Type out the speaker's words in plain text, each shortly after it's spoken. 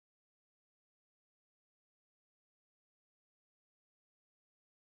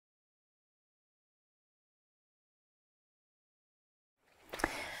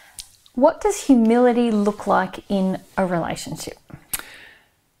What does humility look like in a relationship?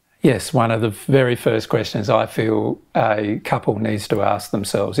 Yes, one of the very first questions I feel a couple needs to ask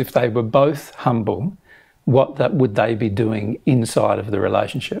themselves, if they were both humble, what would they be doing inside of the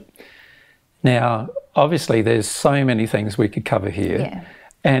relationship? Now, obviously, there's so many things we could cover here. Yeah.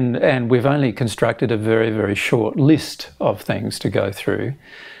 And we've only constructed a very, very short list of things to go through.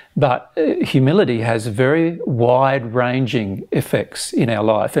 But humility has very wide-ranging effects in our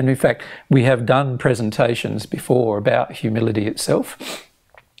life. And in fact, we have done presentations before about humility itself.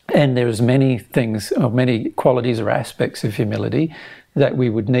 And there's many things, or many qualities or aspects of humility that we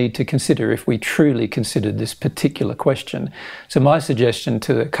would need to consider if we truly considered this particular question. So my suggestion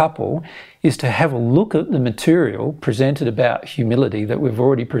to the couple is to have a look at the material presented about humility that we've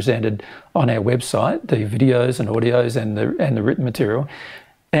already presented on our website, the videos and audios and the written material,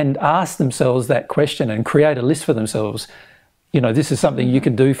 and ask themselves that question and create a list for themselves. You know, this is something you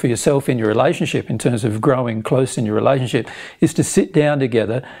can do for yourself in your relationship in terms of growing close in your relationship, is to sit down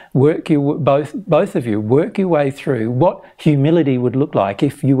together, both of you work your way through what humility would look like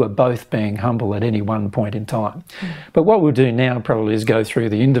if you were both being humble at any one point in time. But what we'll do now probably is go through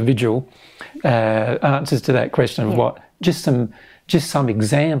the individual answers to that question of what, just some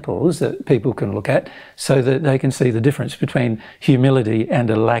examples that people can look at so that they can see the difference between humility and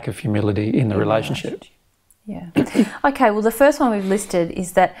a lack of humility in the relationship. Yeah. Okay, well, the first one we've listed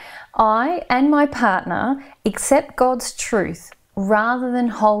is that I and my partner accept God's truth rather than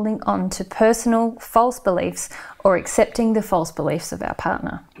holding on to personal false beliefs or accepting the false beliefs of our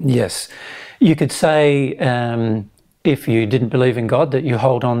partner. Yes. You could say, if you didn't believe in God, that you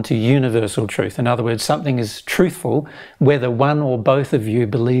hold on to universal truth. In other words, something is truthful whether one or both of you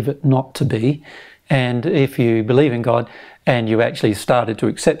believe it not to be. And if you believe in God and you actually started to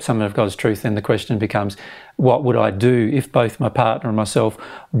accept some of God's truth, then the question becomes, what would I do if both my partner and myself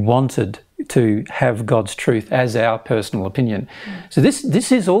wanted to have God's truth as our personal opinion? So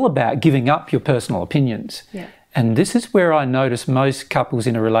this is all about giving up your personal opinions. Yeah. And this is where I notice most couples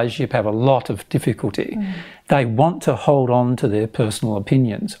in a relationship have a lot of difficulty. They want to hold on to their personal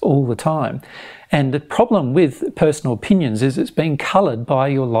opinions all the time. And the problem with personal opinions is it's being coloured by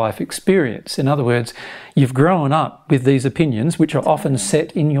your life experience. In other words, you've grown up with these opinions, which are often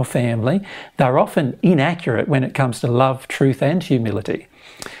set in your family. They're often inaccurate when it comes to love, truth and humility.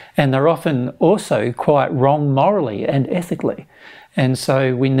 And they're often also quite wrong morally and ethically. And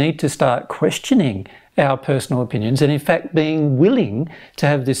so we need to start questioning our personal opinions and in fact being willing to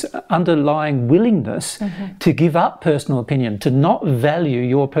have this underlying willingness to give up personal opinion, to not value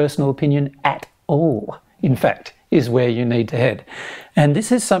your personal opinion at all, in fact, is where you need to head. And this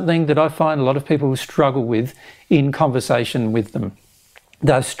is something that I find a lot of people struggle with in conversation with them.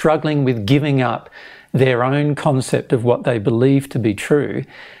 They're struggling with giving up their own concept of what they believe to be true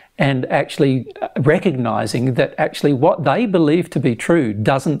and actually recognising that actually what they believe to be true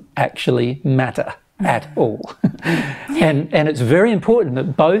doesn't actually matter at all. And it's very important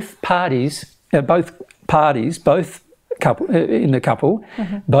that both parties in the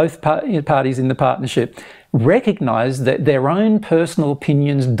partnership recognise that their own personal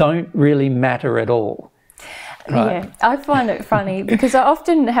opinions don't really matter at all. Right. Yeah, I find it funny because I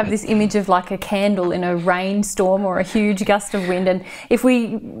often have this image of like a candle in a rainstorm or a huge gust of wind, and if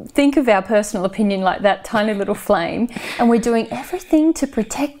we think of our personal opinion like that tiny little flame and we're doing everything to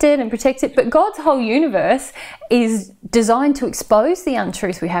protect it, but God's whole universe is designed to expose the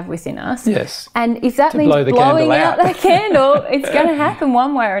untruth we have within us. Yes. And if that means blowing out that candle, it's going to happen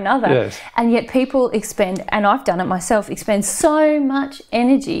one way or another. Yes. And yet people expend, and I've done it myself, expend so much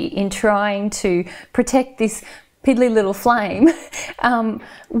energy in trying to protect this piddly little flame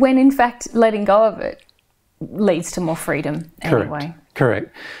when in fact letting go of it leads to more freedom anyway.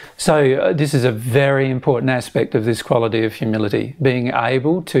 Correct. So this is a very important aspect of this quality of humility, being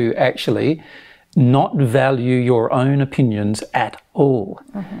able to actually not value your own opinions at all.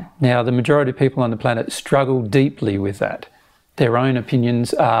 Now, the majority of people on the planet struggle deeply with that. Their own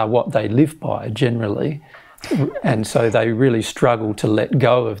opinions are what they live by generally, and so they really struggle to let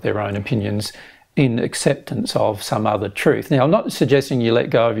go of their own opinions in acceptance of some other truth. Now, I'm not suggesting you let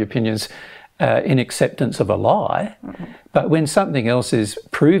go of your opinions in acceptance of a lie, but when something else is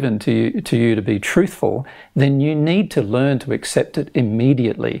proven to you to be truthful, then you need to learn to accept it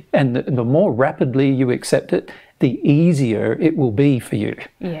immediately. And the more rapidly you accept it, the easier it will be for you.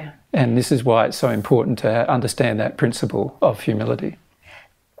 Yeah. And this is why it's so important to understand that principle of humility.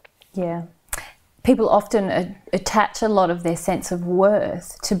 Yeah. people often attach a lot of their sense of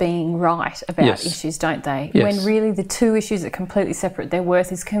worth to being right about issues, don't they? Yes. When really the two issues are completely separate. Their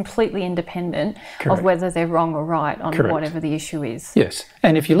worth is completely independent of whether they're wrong or right on whatever the issue is. Yes.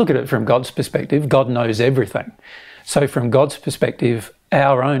 And if you look at it from God's perspective, God knows everything. So from God's perspective,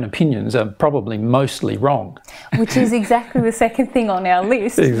 our own opinions are probably mostly wrong. Which is exactly the second thing on our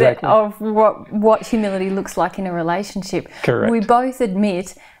list of what humility looks like in a relationship. Correct. We both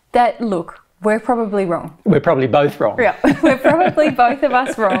admit that, look, we're probably wrong. We're probably both wrong. Yeah, we're probably both of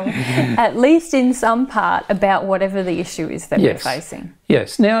us wrong, at least in some part, about whatever the issue is that we're facing.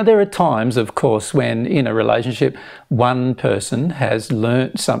 Yes. Now, there are times, of course, when in a relationship, one person has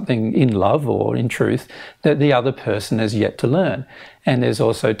learnt something in love or in truth that the other person has yet to learn. And there's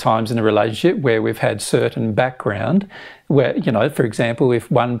also times in a relationship where we've had certain background where, you know, for example, if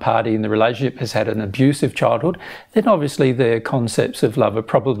one party in the relationship has had an abusive childhood, then obviously their concepts of love are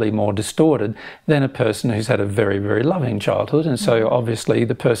probably more distorted than a person who's had a very, very loving childhood. And so obviously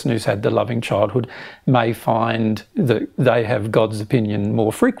the person who's had the loving childhood may find that they have God's opinion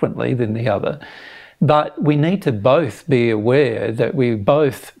more frequently than the other. But we need to both be aware that we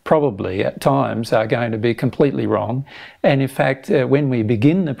both probably at times are going to be completely wrong. And in fact, when we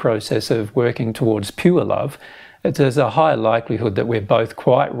begin the process of working towards pure love, there's a high likelihood that we're both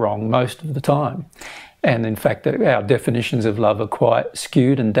quite wrong most of the time. And in fact, our definitions of love are quite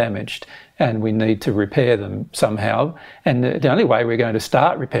skewed and damaged, and we need to repair them somehow. And the only way we're going to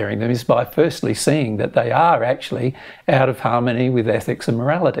start repairing them is by firstly seeing that they are actually out of harmony with ethics and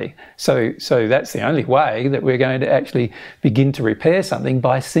morality. So that's the only way that we're going to actually begin to repair something,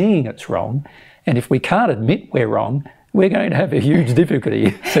 by seeing it's wrong. And if we can't admit we're wrong, we're going to have a huge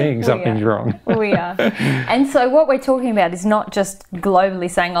difficulty seeing something's wrong. We are. And so what we're talking about is not just globally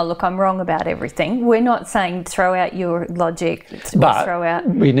saying, oh, look, I'm wrong about everything. We're not saying throw out your logic. But throw out...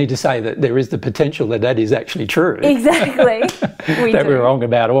 we need to say that there is the potential that that is actually true. Exactly. We're wrong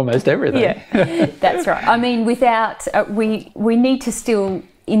about almost everything. Yeah, that's right. I mean, without... we need to still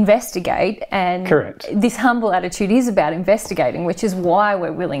investigate, and this humble attitude is about investigating, which is why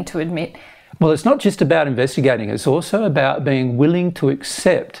we're willing to admit. Well, it's not just about investigating, it's also about being willing to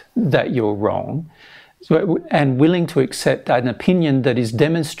accept that you're wrong, and willing to accept an opinion that is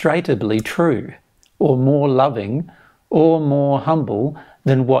demonstrably true, or more loving, or more humble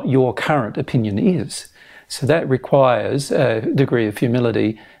than what your current opinion is. So that requires a degree of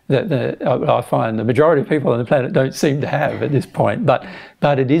humility that I find the majority of people on the planet don't seem to have at this point, but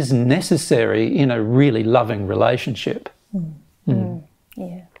it is necessary in a really loving relationship.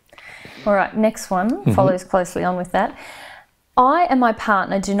 Yeah. All right, next one follows closely on with that. I and my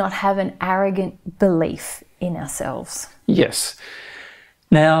partner do not have an arrogant belief in ourselves. Yes.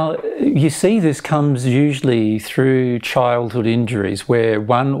 Now, you see this comes usually through childhood injuries where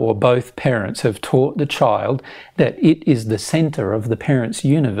one or both parents have taught the child that it is the centre of the parent's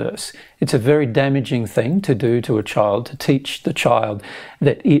universe. It's a very damaging thing to do to a child, to teach the child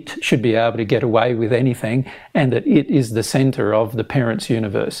that it should be able to get away with anything and that it is the centre of the parent's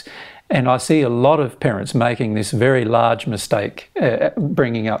universe. And I see a lot of parents making this very large mistake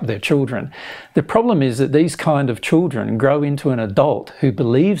bringing up their children. The problem is that these kind of children grow into an adult who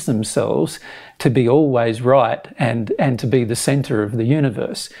believes themselves to be always right and to be the centre of the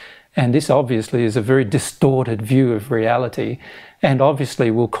universe. And this obviously is a very distorted view of reality, and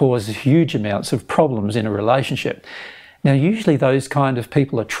obviously will cause huge amounts of problems in a relationship. Now, usually those kind of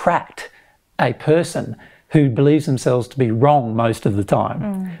people attract a person who believes themselves to be wrong most of the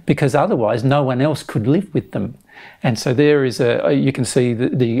time, because otherwise no one else could live with them. And so there is you can see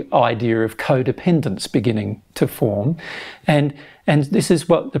the idea of codependence beginning to form. And this is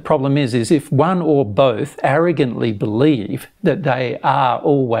what the problem is if one or both arrogantly believe that they are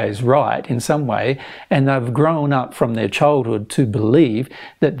always right in some way, and they've grown up from their childhood to believe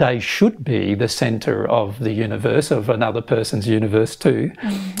that they should be the centre of the universe, of another person's universe too,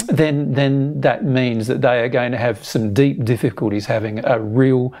 then that means that they are going to have some deep difficulties having a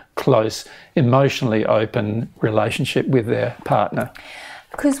real close, emotionally open relationship with their partner.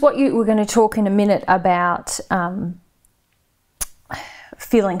 Because we're going to talk in a minute about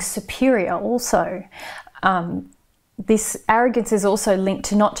feeling superior also. This arrogance is also linked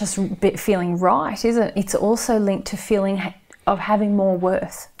to not just feeling right, is it? It's also linked to feeling of having more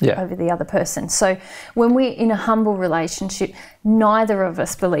worth over the other person. So when we're in a humble relationship, neither of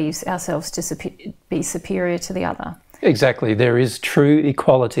us believes ourselves to be superior to the other. Exactly. There is true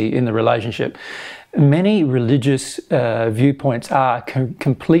equality in the relationship. Many religious viewpoints are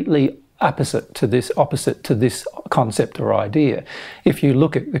completely opposite to this concept or idea. If you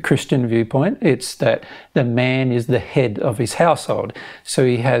look at the Christian viewpoint, it's that the man is the head of his household. So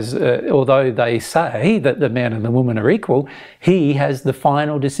he has, although they say that the man and the woman are equal, he has the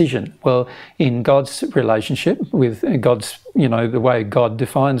final decision. Well, in God's relationship, with God's, the way God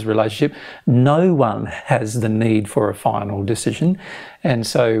defines relationship, no one has the need for a final decision. And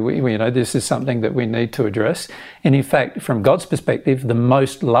so, this is something that we need to address. And in fact, from God's perspective, the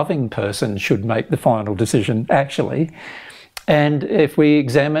most loving person should make the final decision, actually. And if we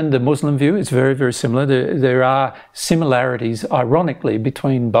examine the Muslim view, it's very, very similar. There are similarities, ironically,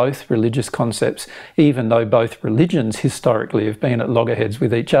 between both religious concepts. Even though both religions historically have been at loggerheads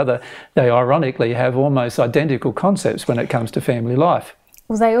with each other, they ironically have almost identical concepts when it comes to family life.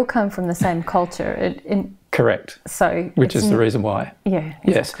 Well, they all come from the same culture. Correct. So, which is the reason why. Yeah.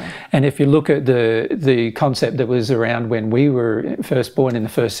 Exactly. Yes. And if you look at the concept that was around when we were first born in the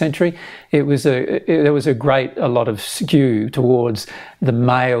first century, there was a lot of skew towards the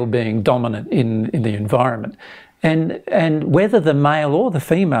male being dominant in the environment, and whether the male or the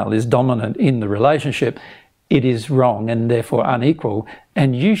female is dominant in the relationship, it is wrong and therefore unequal.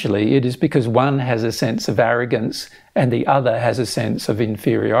 And usually it is because one has a sense of arrogance and the other has a sense of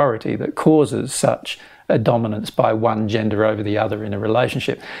inferiority that causes such a dominance by one gender over the other in a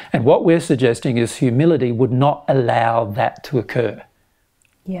relationship. And what we're suggesting is humility would not allow that to occur.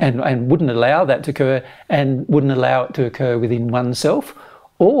 Yeah. And wouldn't allow that to occur, and wouldn't allow it to occur within oneself,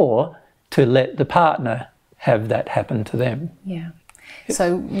 or to let the partner have that happen to them. Yeah.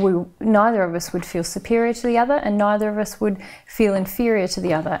 So neither of us would feel superior to the other, and neither of us would feel inferior to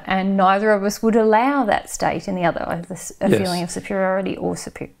the other, and neither of us would allow that state in the other, a feeling of superiority or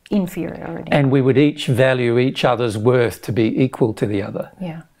inferiority. And we would each value each other's worth to be equal to the other.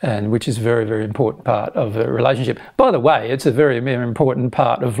 Yeah. And which is a very, very important part of a relationship. By the way, it's a very, very important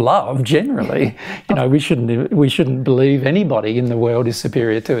part of love generally. We shouldn't believe anybody in the world is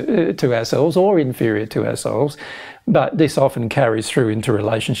superior to ourselves or inferior to ourselves. But this often carries through into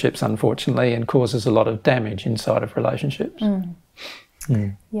relationships, unfortunately, and causes a lot of damage inside of relationships.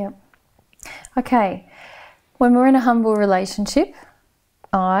 Yeah. Okay. When we're in a humble relationship,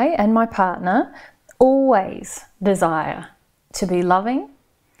 I and my partner always desire to be loving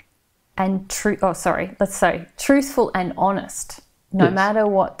and truthful and honest, no matter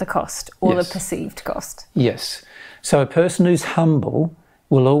what the cost or the perceived cost. Yes. So a person who's humble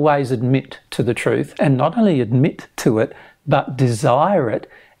will always admit to the truth, and not only admit to it, but desire it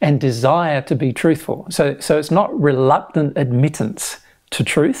and desire to be truthful. So it's not reluctant admittance to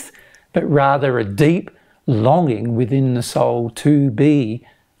truth, but rather a deep longing within the soul to be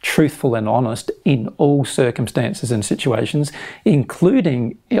truthful and honest in all circumstances and situations,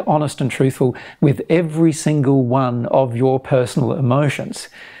 including honest and truthful with every single one of your personal emotions.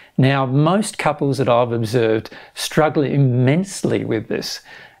 Now, most couples that I've observed struggle immensely with this.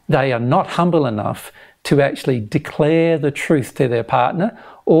 They are not humble enough to actually declare the truth to their partner,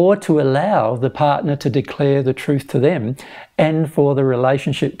 or to allow the partner to declare the truth to them, and for the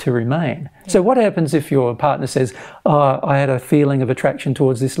relationship to remain. Yeah. So what happens if your partner says, "Oh, I had a feeling of attraction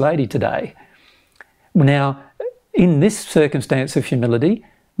towards this lady today"? Now, in this circumstance of humility,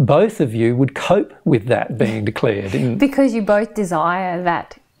 both of you would cope with that being declared. Because you both desire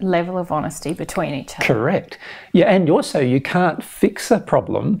that level of honesty between each other. Correct. Yeah, and also you can't fix a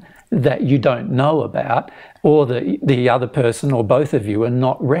problem that you don't know about, or the other person or both of you are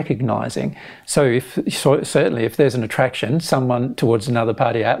not recognising. So certainly if there's an attraction, someone towards another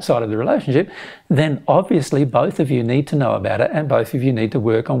party outside of the relationship, then obviously both of you need to know about it, and both of you need to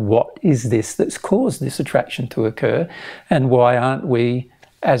work on what is this that's caused this attraction to occur, and why aren't we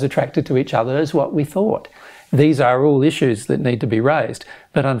as attracted to each other as what we thought. These are all issues that need to be raised,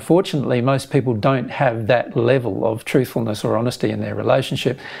 but unfortunately most people don't have that level of truthfulness or honesty in their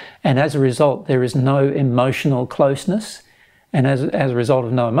relationship, and as a result there is no emotional closeness, and as a result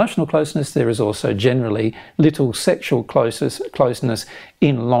of no emotional closeness there is also generally little sexual closeness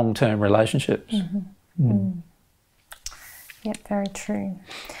in long-term relationships. Yep, very true.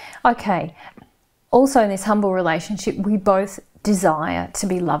 Okay, also in this humble relationship we both desire to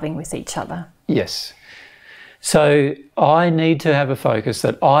be loving with each other. Yes. So I need to have a focus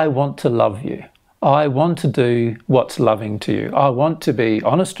that I want to love you. I want to do what's loving to you. I want to be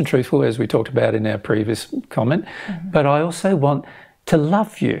honest and truthful, as we talked about in our previous comment, but I also want to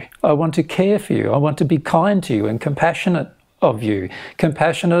love you. I want to care for you. I want to be kind to you and compassionate of you,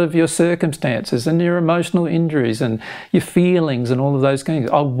 compassionate of your circumstances and your emotional injuries and your feelings and all of those things.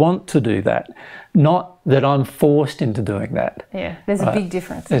 I want to do that, not that I'm forced into doing that. Yeah, there's a big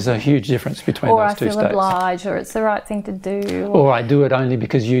difference. There's a huge difference between those two states. Or I feel obliged, or it's the right thing to do. Or I do it only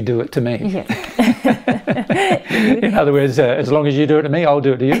because you do it to me. Yeah. In other words, as long as you do it to me, I'll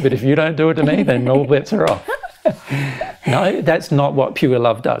do it to you. But if you don't do it to me, then all bets are off. No, that's not what pure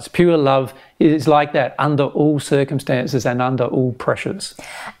love does. Pure love is like that under all circumstances and under all pressures.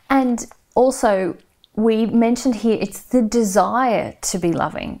 And also, we mentioned here, it's the desire to be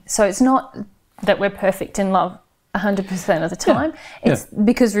loving. So it's not that we're perfect in love 100% of the time. It's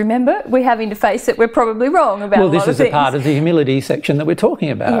because, remember, we're having to face that we're probably wrong about a lot of things. Well, this is a part of the humility section that we're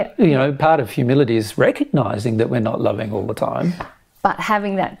talking about. You know, part of humility is recognising that we're not loving all the time. But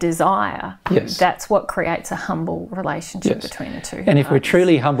having that desire, that's what creates a humble relationship between the two. And if we're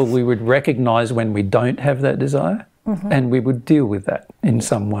truly humble, we would recognise when we don't have that desire, and we would deal with that in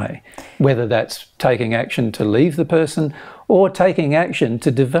some way, whether that's taking action to leave the person or taking action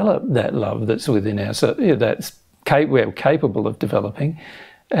to develop that love that's within us, that's we're capable of developing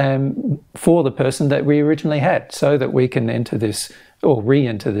for the person that we originally had, so that we can enter this or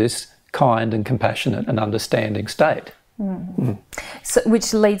re-enter this kind and compassionate and understanding state. So,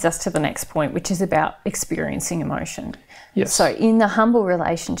 which leads us to the next point, which is about experiencing emotion. Yes. So in the humble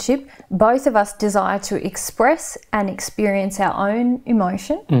relationship, both of us desire to express and experience our own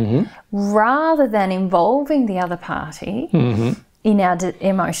emotion rather than involving the other party in our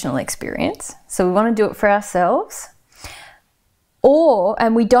emotional experience. So we want to do it for ourselves,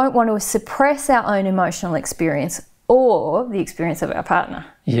 and we don't want to suppress our own emotional experience or the experience of our partner.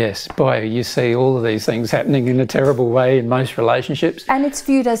 Yes, boy, you see all of these things happening in a terrible way in most relationships. And it's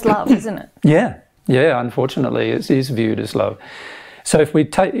viewed as love, isn't it? Yeah, unfortunately it is viewed as love. So if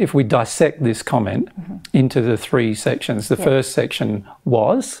we dissect this comment into the three sections, the first section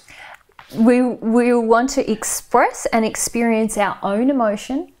was? We want to express and experience our own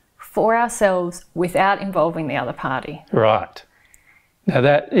emotion for ourselves without involving the other party. Right. Now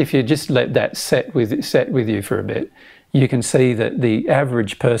that, if you just let that set with you for a bit, you can see that the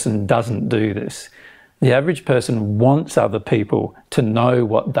average person doesn't do this. The average person wants other people to know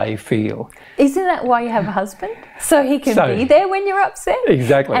what they feel. Isn't that why you have a husband? So he can be there when you're upset?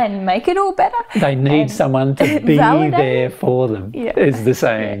 Exactly. And make it all better? They need someone to be there for them, is the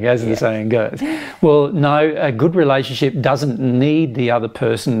saying, as the saying goes. Well, no, a good relationship doesn't need the other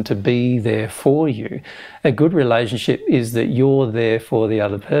person to be there for you. A good relationship is that you're there for the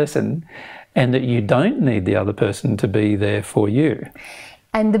other person and that you don't need the other person to be there for you.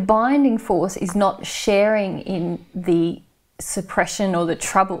 And the binding force is not sharing in the suppression or the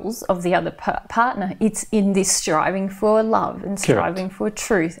troubles of the other partner. It's in this striving for love and striving for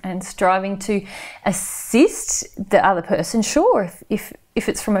truth and striving to assist the other person, sure, if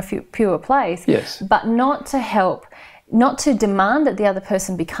it's from a pure place, but not to help, not to demand that the other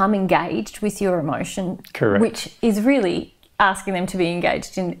person become engaged with your emotion, which is really asking them to be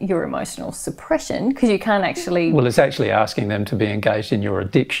engaged in your emotional suppression, because you can't actually... Well, it's actually asking them to be engaged in your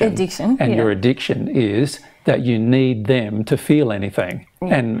addiction. And your addiction is that you need them to feel anything.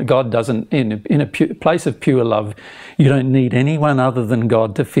 And God doesn't, in a place of pure love, you don't need anyone other than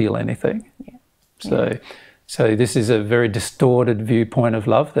God to feel anything. So this is a very distorted viewpoint of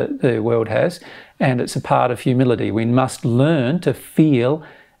love that the world has, and it's a part of humility. We must learn to feel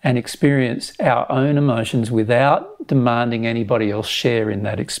and experience our own emotions without demanding anybody else share in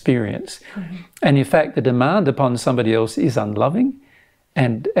that experience. And in fact, the demand upon somebody else is unloving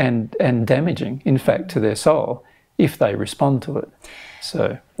and damaging, in fact, to their soul if they respond to it.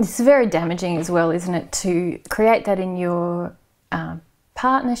 So it's very damaging as well, isn't it, to create that in your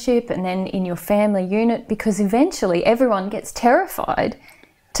partnership and then in your family unit, because eventually everyone gets terrified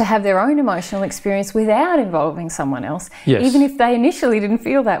to have their own emotional experience without involving someone else, even if they initially didn't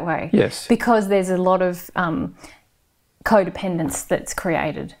feel that way. Because there's a lot of codependence that's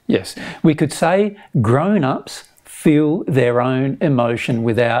created. We could say grown-ups feel their own emotion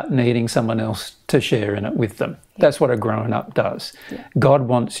without needing someone else to share in it with them. That's what a grown-up does. God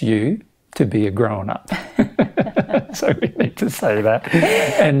wants you to be a grown-up. So we need to say that.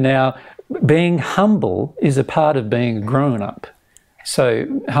 And now, being humble is a part of being a grown-up.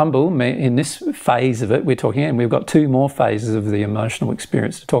 So humble, in this phase of it, we're talking, and we've got two more phases of the emotional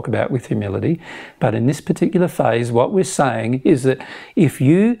experience to talk about with humility. But in this particular phase, what we're saying is that if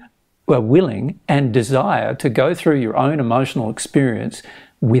you are willing and desire to go through your own emotional experience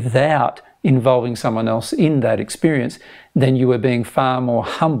without involving someone else in that experience, then you are being far more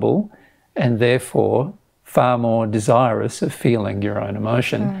humble and therefore far more desirous of feeling your own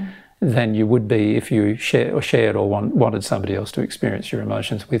emotion. than you would be if you shared or wanted somebody else to experience your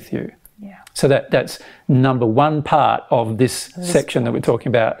emotions with you. Yeah. So that's number one part of this section that we're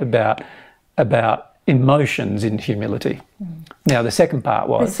talking about emotions in humility. Now, the second part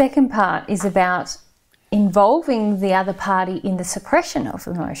was? The second part is about involving the other party in the suppression of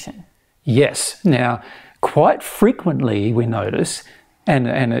emotion. Yes. Now, quite frequently we notice, and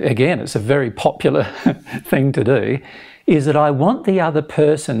again, it's a very popular thing to do, is that I want the other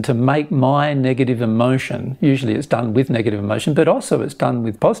person to make my negative emotion, usually it's done with negative emotion, but also it's done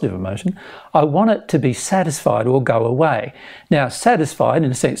with positive emotion, I want it to be satisfied or go away. Now, satisfied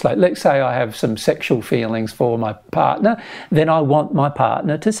in a sense, like let's say I have some sexual feelings for my partner, then I want my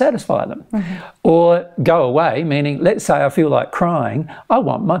partner to satisfy them. Or go away, meaning let's say I feel like crying, I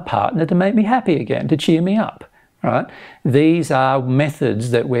want my partner to make me happy again, to cheer me up, right? These are methods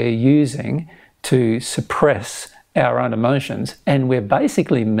that we're using to suppress our own emotions, and we're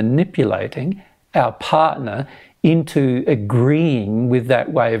basically manipulating our partner into agreeing with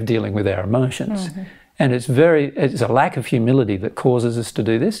that way of dealing with our emotions. And it's a lack of humility that causes us to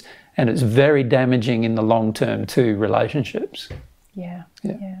do this, and it's very damaging in the long term to relationships. Yeah,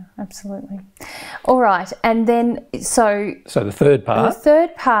 absolutely. All right, and then so the third part. The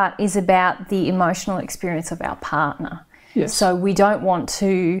third part is about the emotional experience of our partner. Yes. So we don't want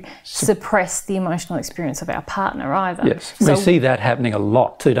to suppress the emotional experience of our partner either. Yes, we see that happening a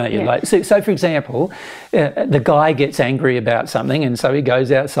lot too, don't you? Yeah. Like, so for example, the guy gets angry about something, and so he goes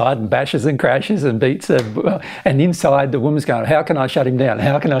outside and bashes and crashes and beats her, and inside the woman's going, how can I shut him down?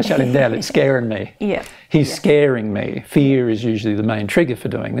 How can I shut him down? It's scaring me. Yeah. He's scaring me. Fear is usually the main trigger for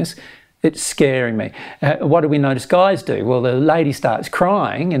doing this. It's scaring me. What do we notice guys do? Well, the lady starts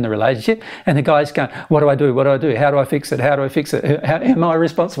crying in the relationship, and the guy's going, what do I do? What do I do? How do I fix it? How do I fix it? How am I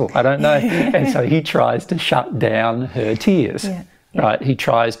responsible? I don't know. And so he tries to shut down her tears, right? He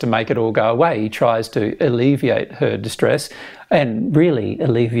tries to make it all go away. He tries to alleviate her distress and really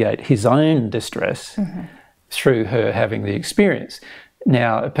alleviate his own distress through her having the experience.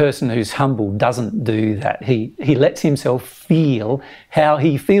 Now, a person who's humble doesn't do that. He lets himself feel how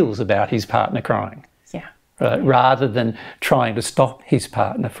he feels about his partner crying, right? Rather than trying to stop his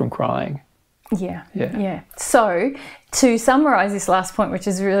partner from crying. Yeah. So, to summarise this last point, which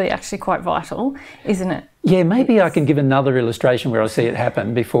is really actually quite vital, isn't it? Yeah, maybe I can give another illustration where I see it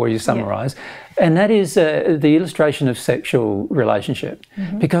happen before you summarise. And that is the illustration of sexual relationship.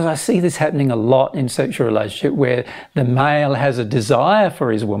 Because I see this happening a lot in sexual relationship where the male has a desire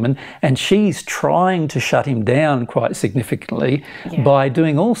for his woman and she's trying to shut him down quite significantly by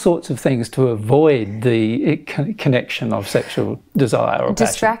doing all sorts of things to avoid the connection of sexual desire or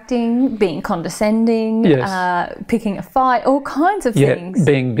distracting, being condescending, picking a fight, all kinds of things.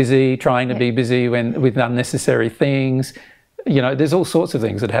 Being busy, trying to be busy with unnecessary things. You know, there's all sorts of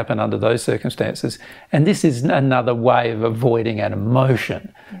things that happen under those circumstances. And this is another way of avoiding an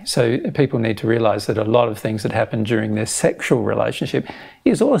emotion. So people need to realise that a lot of things that happen during their sexual relationship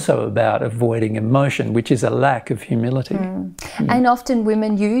is also about avoiding emotion, which is a lack of humility. And often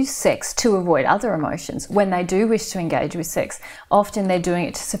women use sex to avoid other emotions. When they do wish to engage with sex, often they're doing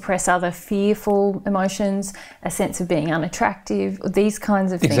it to suppress other fearful emotions, a sense of being unattractive, these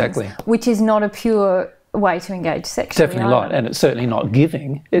kinds of things. Which is not a pure way to engage sexually. Definitely not, and it's certainly not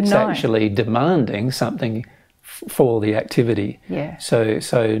giving. It's actually demanding something for the activity.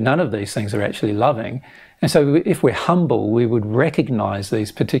 So none of these things are actually loving. And so if we're humble, we would recognise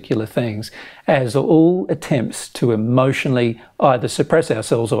these particular things as all attempts to emotionally either suppress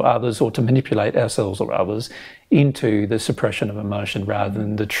ourselves or others, or to manipulate ourselves or others into the suppression of emotion rather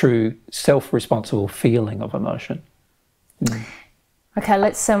than the true self-responsible feeling of emotion. Okay,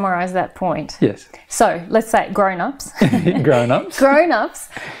 let's summarise that point. Yes. So let's say grown-ups. Grown-ups. Grown-ups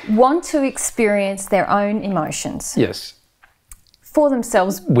want to experience their own emotions. Yes. For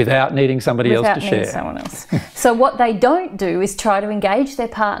themselves. Without needing somebody else to share. Without needing someone else. So what they don't do is try to engage their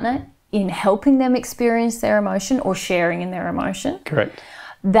partner in helping them experience their emotion or sharing in their emotion. Correct.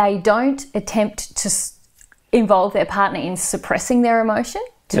 They don't attempt to involve their partner in suppressing their emotion,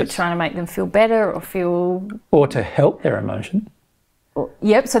 to trying to make them feel better or feel... Or to help their emotion.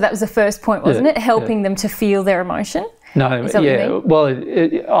 Yep, so that was the first point, wasn't it? Helping them to feel their emotion. No, well,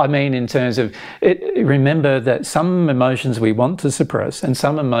 I mean in terms of, remember that some emotions we want to suppress and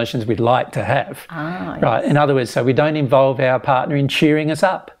some emotions we'd like to have. Right, in other words, so we don't involve our partner in cheering us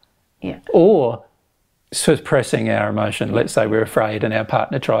up. Or suppressing our emotion. Let's say we're afraid and our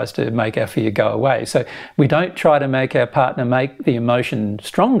partner tries to make our fear go away. So we don't try to make our partner make the emotion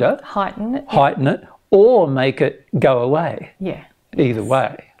stronger. Heighten it. Or make it go away. Either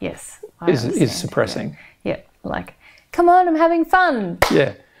way is suppressing. Like, come on, I'm having fun.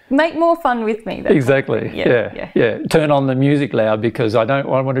 make more fun with me. Exactly. Yeah. Turn on the music loud because I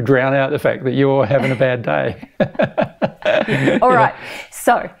want to drown out the fact that you're having a bad day. All right.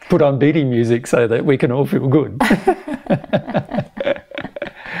 So put on beating music so that we can all feel good.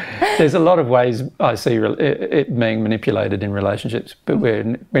 There's a lot of ways I see it being manipulated in relationships, but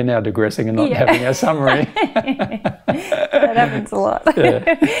we're now digressing and not having our summary. That happens a lot.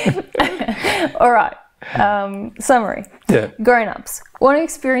 All right. Summary. Grown-ups want to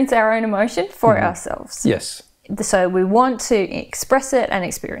experience our own emotion for ourselves. Yes. So we want to express it and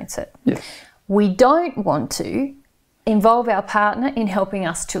experience it. Yes. We don't want to involve our partner in helping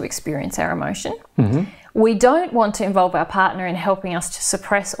us to experience our emotion. We don't want to involve our partner in helping us to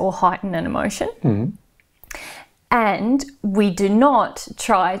suppress or heighten an emotion. And we do not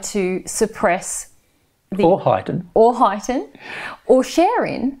try to suppress or heighten or share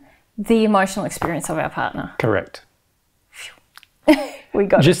in the emotional experience of our partner. Correct. We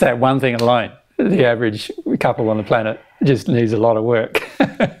got just that one thing alone. The average couple on the planet just needs a lot of work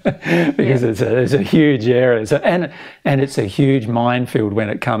because it's a huge area, and it's a huge minefield when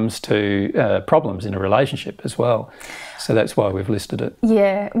it comes to problems in a relationship as well. So that's why we've listed it.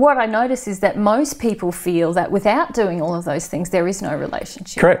 Yeah. What I notice is that most people feel that without doing all of those things, there is no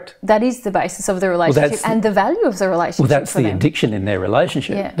relationship. Correct. That is the basis of the relationship and the value of the relationship. Well, that's the addiction in their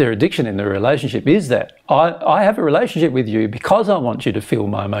relationship. Yeah. Their addiction in their relationship is that I have a relationship with you because I want you to feel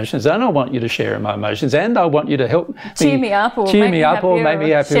my emotions and I want you to share in my emotions and I want you to help cheer me up or make me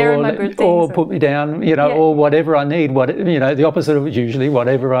happy or put me down, or whatever I need. The opposite of usually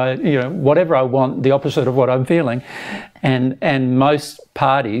whatever I want, the opposite of what I'm feeling. And most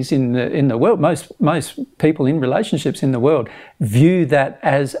parties in the world, most people in relationships in the world view that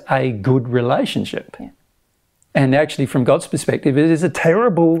as a good relationship. Yeah. And actually, from God's perspective, it is a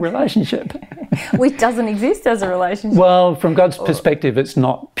terrible relationship. Which doesn't exist as a relationship. Well, from God's perspective, it's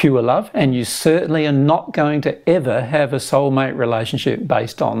not pure love, and you certainly are not going to ever have a soulmate relationship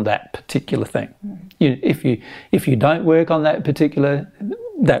based on that particular thing. If you don't work on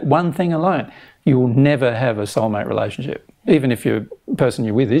that one thing alone, you will never have a soulmate relationship. Even if the person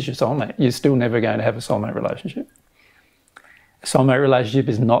you're with is your soulmate, you're still never going to have a soulmate relationship. A soulmate relationship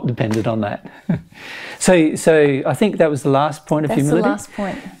is not dependent on that. So I think that was the last point of humility. That's the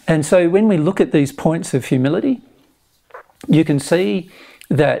last point. And so when we look at these points of humility, you can see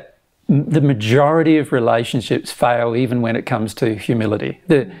that the majority of relationships fail even when it comes to humility.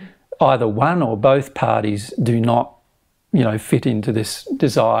 Either one or both parties do not fit into this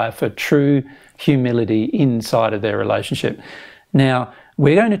desire for true humility inside of their relationship. Now,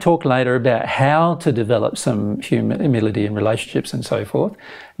 we're going to talk later about how to develop some humility in relationships and so forth.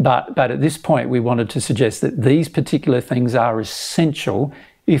 But at this point, we wanted to suggest that these particular things are essential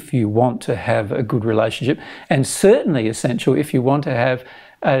if you want to have a good relationship, and certainly essential if you want to have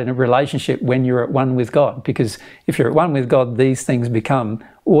a relationship when you're at one with God, because if you're at one with God, these things become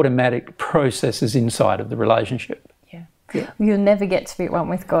automatic processes inside of the relationship. Yeah. You'll never get to be at one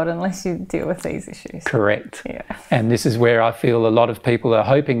with God unless you deal with these issues. Correct. Yeah. And this is where I feel a lot of people are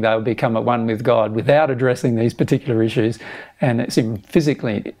hoping they'll become at one with God without addressing these particular issues. And it's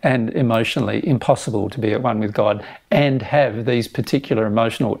physically and emotionally impossible to be at one with God and have these particular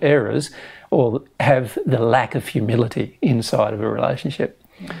emotional errors or have the lack of humility inside of a relationship.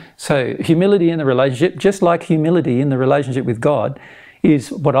 Yeah. So humility in the relationship, just like humility in the relationship with God,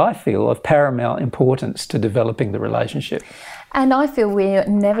 is what I feel of paramount importance to developing the relationship. And I feel we're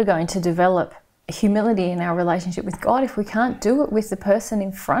never going to develop humility in our relationship with God if we can't do it with the person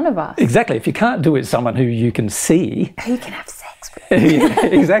in front of us. Exactly. If you can't do it with someone who you can see. Who you can have sex with.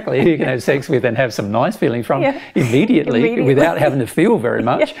 Exactly. Who you can have sex with and have some nice feeling from immediately without having to feel very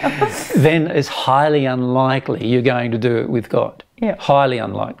much, then it's highly unlikely you're going to do it with God. Yeah. Highly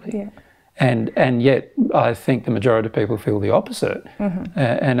unlikely. Yeah. And yet I think the majority of people feel the opposite. Mm-hmm.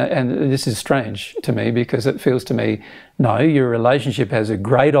 And this is strange to me because it feels to me, no, your relationship has a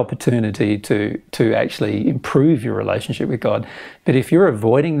great opportunity to actually improve your relationship with God. But if you're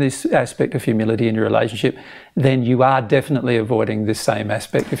avoiding this aspect of humility in your relationship, then you are definitely avoiding this same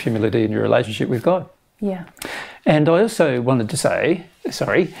aspect of humility in your relationship with God. Yeah. And I also wanted to say,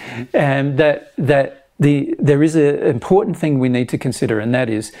 that there is an important thing we need to consider, and that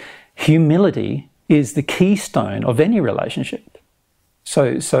is humility is the keystone of any relationship.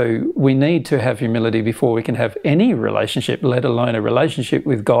 So we need to have humility before we can have any relationship, let alone a relationship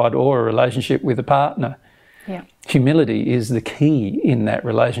with God or a relationship with a partner. Yeah. Humility is the key in that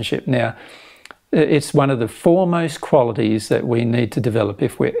relationship. Now, it's one of the foremost qualities that we need to develop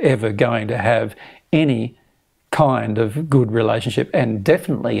if we're ever going to have any kind of good relationship, and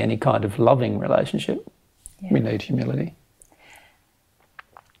definitely any kind of loving relationship. Yeah. We need humility.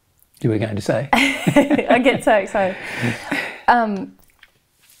 you were going to say. I get so excited.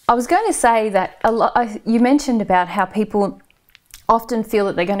 I was going to say that you mentioned about how people often feel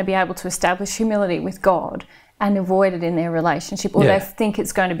that they're going to be able to establish humility with God and avoid it in their relationship, or they think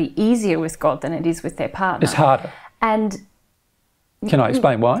it's going to be easier with God than it is with their partner. It's harder. And can I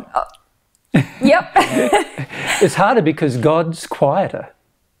explain why? Yep. It's harder because God's quieter.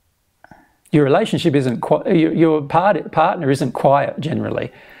 Your relationship isn't your partner isn't quiet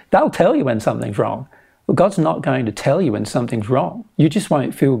generally. They'll tell you when something's wrong. Well, God's not going to tell you when something's wrong. You just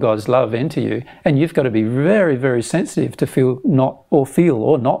won't feel God's love enter you, and you've got to be very, very sensitive to feel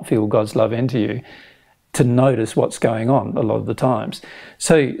or not feel God's love enter you, to notice what's going on a lot of the times.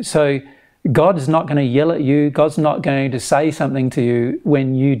 So God is not going to yell at you. God's not going to say something to you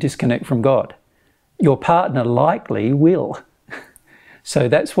when you disconnect from God. Your partner likely will. So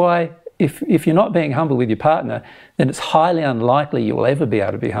that's why if you're not being humble with your partner, then it's highly unlikely you'll ever be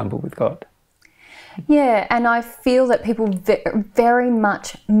able to be humble with God. Yeah, and I feel that people very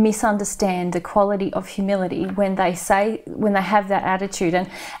much misunderstand the quality of humility when they have that attitude. And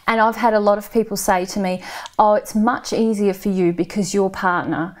I've had a lot of people say to me, oh, it's much easier for you because your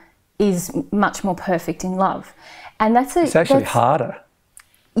partner is much more perfect in love. And it's actually harder.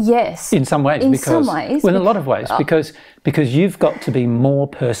 Yes. In some ways. Well, in a lot of ways, because you've got to be more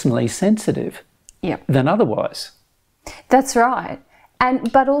personally sensitive than otherwise. That's right.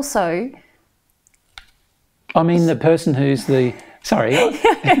 But also, I mean, the person who's the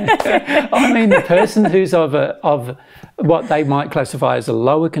person who's of what they might classify as a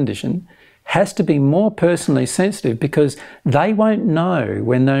lower condition has to be more personally sensitive, because they won't know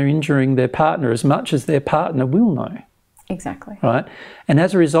when they're injuring their partner as much as their partner will know. Exactly. Right? And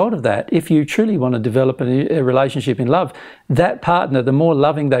as a result of that, if you truly want to develop a relationship in love, that partner, the more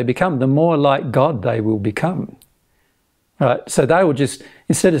loving they become, the more like God they will become. Right? So they will just,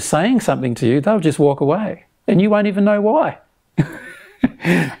 instead of saying something to you, they'll just walk away. And you won't even know why.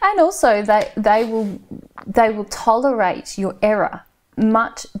 And also they will tolerate your error.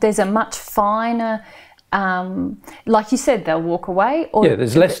 There's a much finer, like you said, they'll walk away.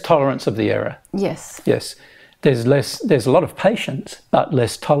 There's less tolerance of the error. Yes. Yes. There's a lot of patience, but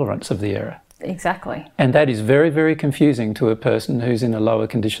less tolerance of the error. Exactly. And that is very, very confusing to a person who's in a lower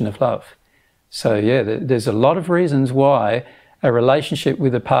condition of love. So there's a lot of reasons why a relationship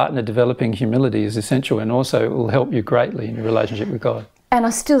with a partner developing humility is essential, and also it will help you greatly in your relationship with God. And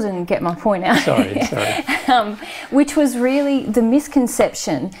I still didn't get my point out. Sorry. Which was really the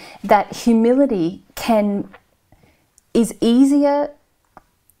misconception that humility is easier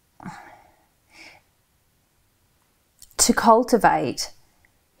to cultivate.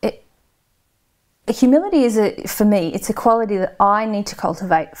 Humility for me, it's a quality that I need to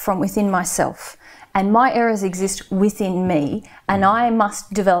cultivate from within myself. And my errors exist within me, and I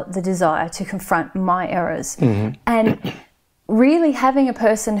must develop the desire to confront my errors. Mm-hmm. And really having a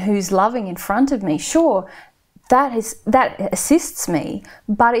person who's loving in front of me, sure, that assists me,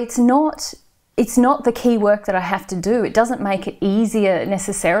 but it's not the key work that I have to do. It doesn't make it easier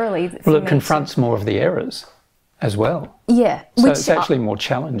necessarily. Well, it confronts more of the errors as well. Yeah. So it's actually more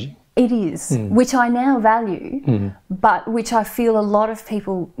challenging. It is, which I now value, but which I feel a lot of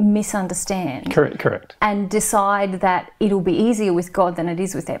people misunderstand. Correct. And decide that it'll be easier with God than it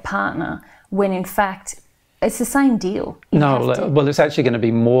is with their partner, when in fact it's the same deal. Well, it's actually going to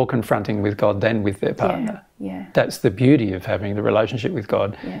be more confronting with God than with their partner. Yeah. That's the beauty of having the relationship with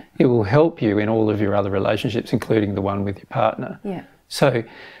God. Yeah. It will help you in all of your other relationships, including the one with your partner. Yeah. So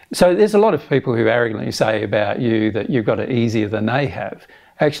there's a lot of people who arrogantly say about you that you've got it easier than they have.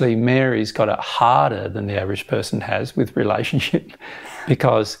 Actually, Mary's got it harder than the average person has with relationship,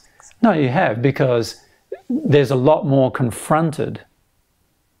 because there's a lot more confronted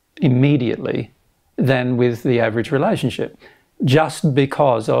immediately than with the average relationship, just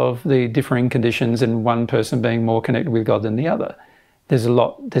because of the differing conditions and one person being more connected with God than the other. There's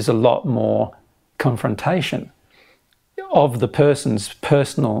a lot more confrontation of the person's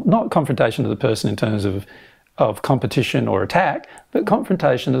personal, not confrontation of the person in terms of competition or attack, but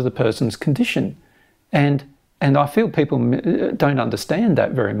confrontation of the person's condition. And I feel people don't understand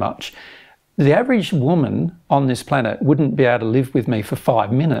that very much. The average woman on this planet wouldn't be able to live with me for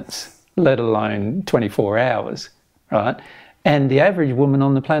 5 minutes, let alone 24 hours, right? And the average woman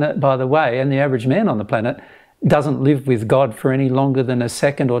on the planet, by the way, and the average man on the planet doesn't live with God for any longer than a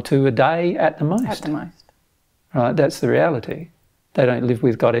second or two a day at the most. At the most. Right? That's the reality. They don't live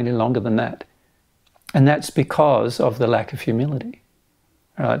with God any longer than that. And that's because of the lack of humility.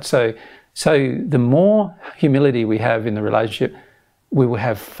 Right? So the more humility we have in the relationship, we will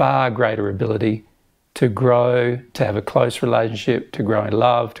have far greater ability to grow, to have a close relationship, to grow in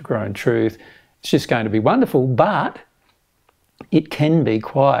love, to grow in truth. It's just going to be wonderful, but it can be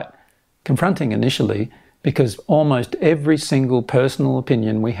quite confronting initially, because almost every single personal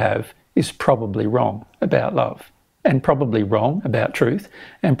opinion we have is probably wrong about love, and probably wrong about truth,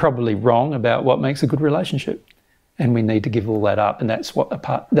 and probably wrong about what makes a good relationship. And we need to give all that up, and that's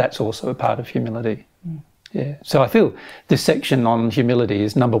also a part of humility. Yeah. So I feel this section on humility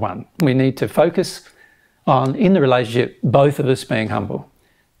is number one. We need to focus on, in the relationship, both of us being humble,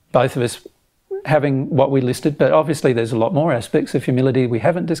 both of us having what we listed, but obviously there's a lot more aspects of humility we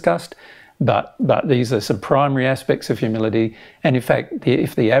haven't discussed, but these are some primary aspects of humility. And in fact,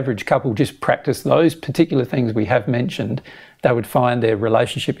 if the average couple just practice those particular things we have mentioned, they would find their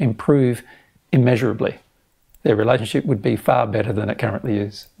relationship improve immeasurably. Their relationship would be far better than it currently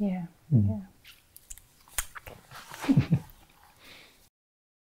is. Yeah. Yeah.